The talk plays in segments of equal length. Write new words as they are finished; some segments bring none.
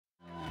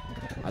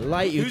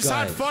like you Who's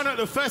guys. had fun at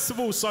the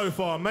festival so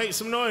far? Make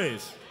some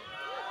noise.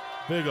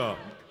 Big up.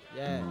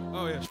 Yeah.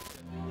 Oh, yeah.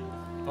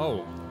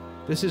 Oh.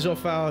 This is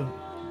off our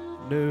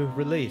new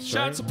release,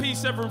 Shout out right?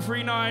 to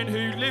P739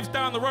 who lives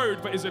down the road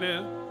but isn't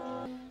here.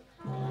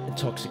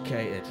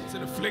 Intoxicated. It's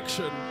an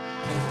affliction.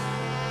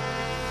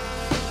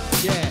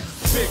 Yeah.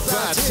 Big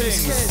bad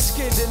things.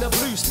 Skinned in a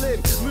blue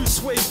slim, move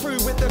sway through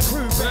with the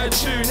crew, better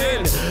tune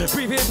in.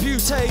 Breathe in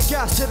butane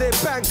gas till it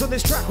bangs on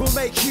this track will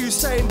make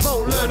Usain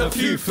Bolt learn a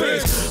few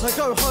things. I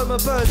go home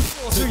and burn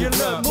till you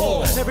learn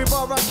more. Every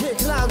bar I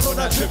kick lands on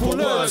that triple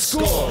word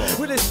score.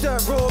 With this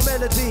dirt raw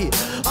melody,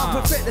 I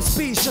perfect the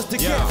speech just to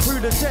get through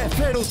the death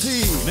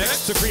penalty.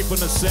 Next to creep on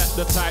the set,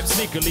 the type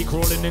sneakily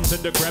crawling into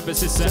the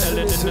crevices,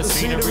 settling in the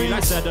scenery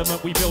like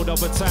sediment. We build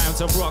over time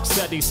to rock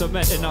steady,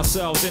 cementing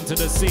ourselves into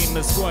the scene.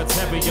 The squad's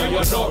heavier,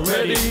 you're not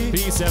ready.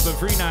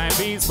 P739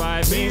 beats,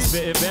 5 beats,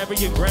 spitting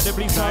very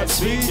incredibly tight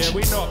speech. Yeah,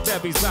 we knock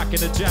bevies back in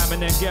the jam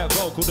and then get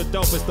vocal. The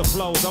dopest the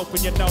flows,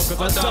 open your nose, cause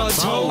I done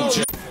told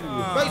you.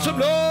 Make some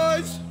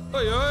noise!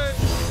 Oi, oi.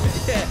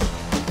 Yeah.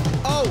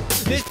 Oh,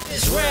 this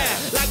is rare.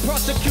 Like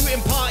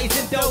prosecuting parties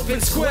in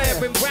Dolphin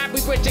Square. And rap, we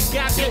bridge a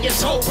gap, get your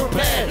toe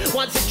prepared.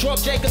 Once it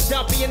dropped, Jacob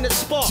Duffy in the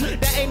spot.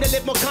 That ain't to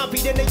live more comfy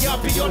than a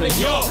yuppie on a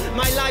yacht.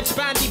 My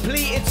lifespan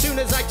depleted soon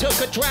as I took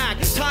a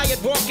drag.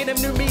 Tired walking them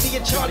new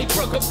media, Charlie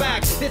Brooker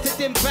back. This is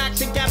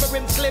impacts and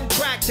gathering slim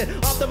tracks.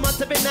 And after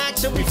months of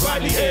inaction, we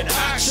finally in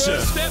action.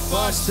 Step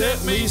by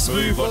step, me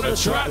smooth on the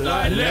track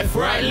like left,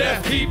 right,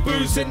 left. Keep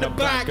boots in the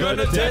back, got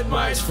the dead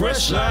mics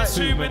fresh like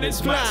 2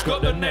 minutes max.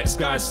 Got the next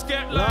guy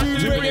scat like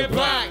bring it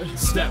back.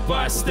 Step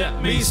by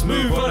step, me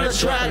smooth on the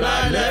track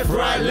like left,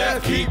 right,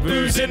 left. Keep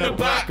booze in the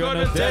back, got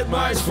the dead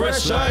mics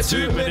fresh like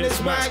 2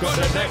 minutes max. Got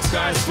the next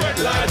guy spread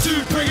like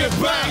dude, bring it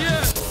back.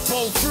 Yeah.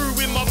 Fall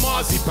through in my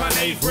marzipan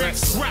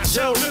Avrex. Rat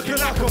shell looking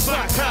like a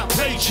fat cat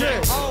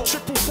paycheck.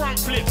 Triple front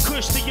flip,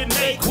 kush to your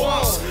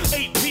naquas.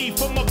 8p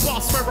for my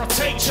boss where I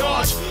take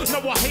charge. No,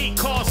 I hate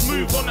cars,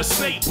 move on a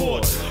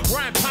skateboard.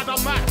 Ryan pad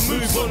on Mac,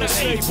 move on a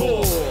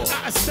A-board.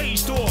 At a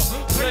stage door,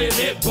 playing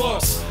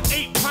hitbox.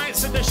 8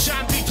 pints of the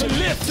shandy to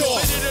lift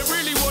off. They didn't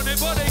really want it,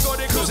 but they got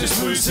it cause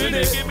it's loose in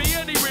it. Give me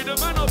any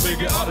rhythm and I'll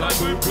big it up like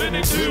Boom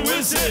Clinic. Who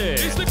is it?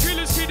 It's the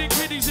killers kidding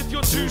kiddies if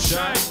you're too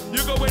shy.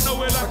 You're going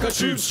nowhere like a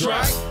tube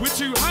strike. We're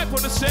too hype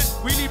on the set,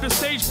 we leave the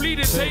stage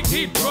bleeding. Take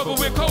heed, brother,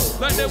 we're cold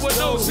like there were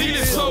no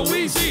ceiling. So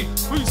easy,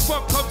 who's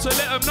funk come to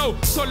let them know.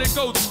 Solid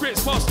gold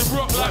scripts past the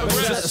rock like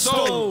Rosetta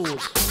Stone.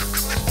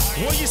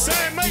 What you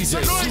saying? Make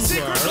some noise,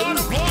 Secret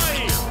Garden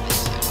Party.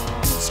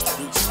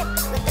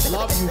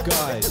 Love you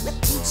guys.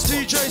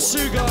 DJ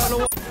Sugar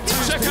and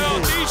Check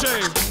out DJ.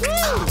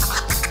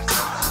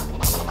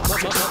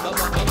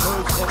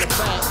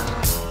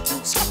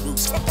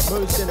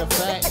 Moves in the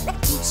back.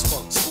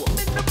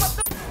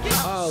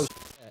 Oh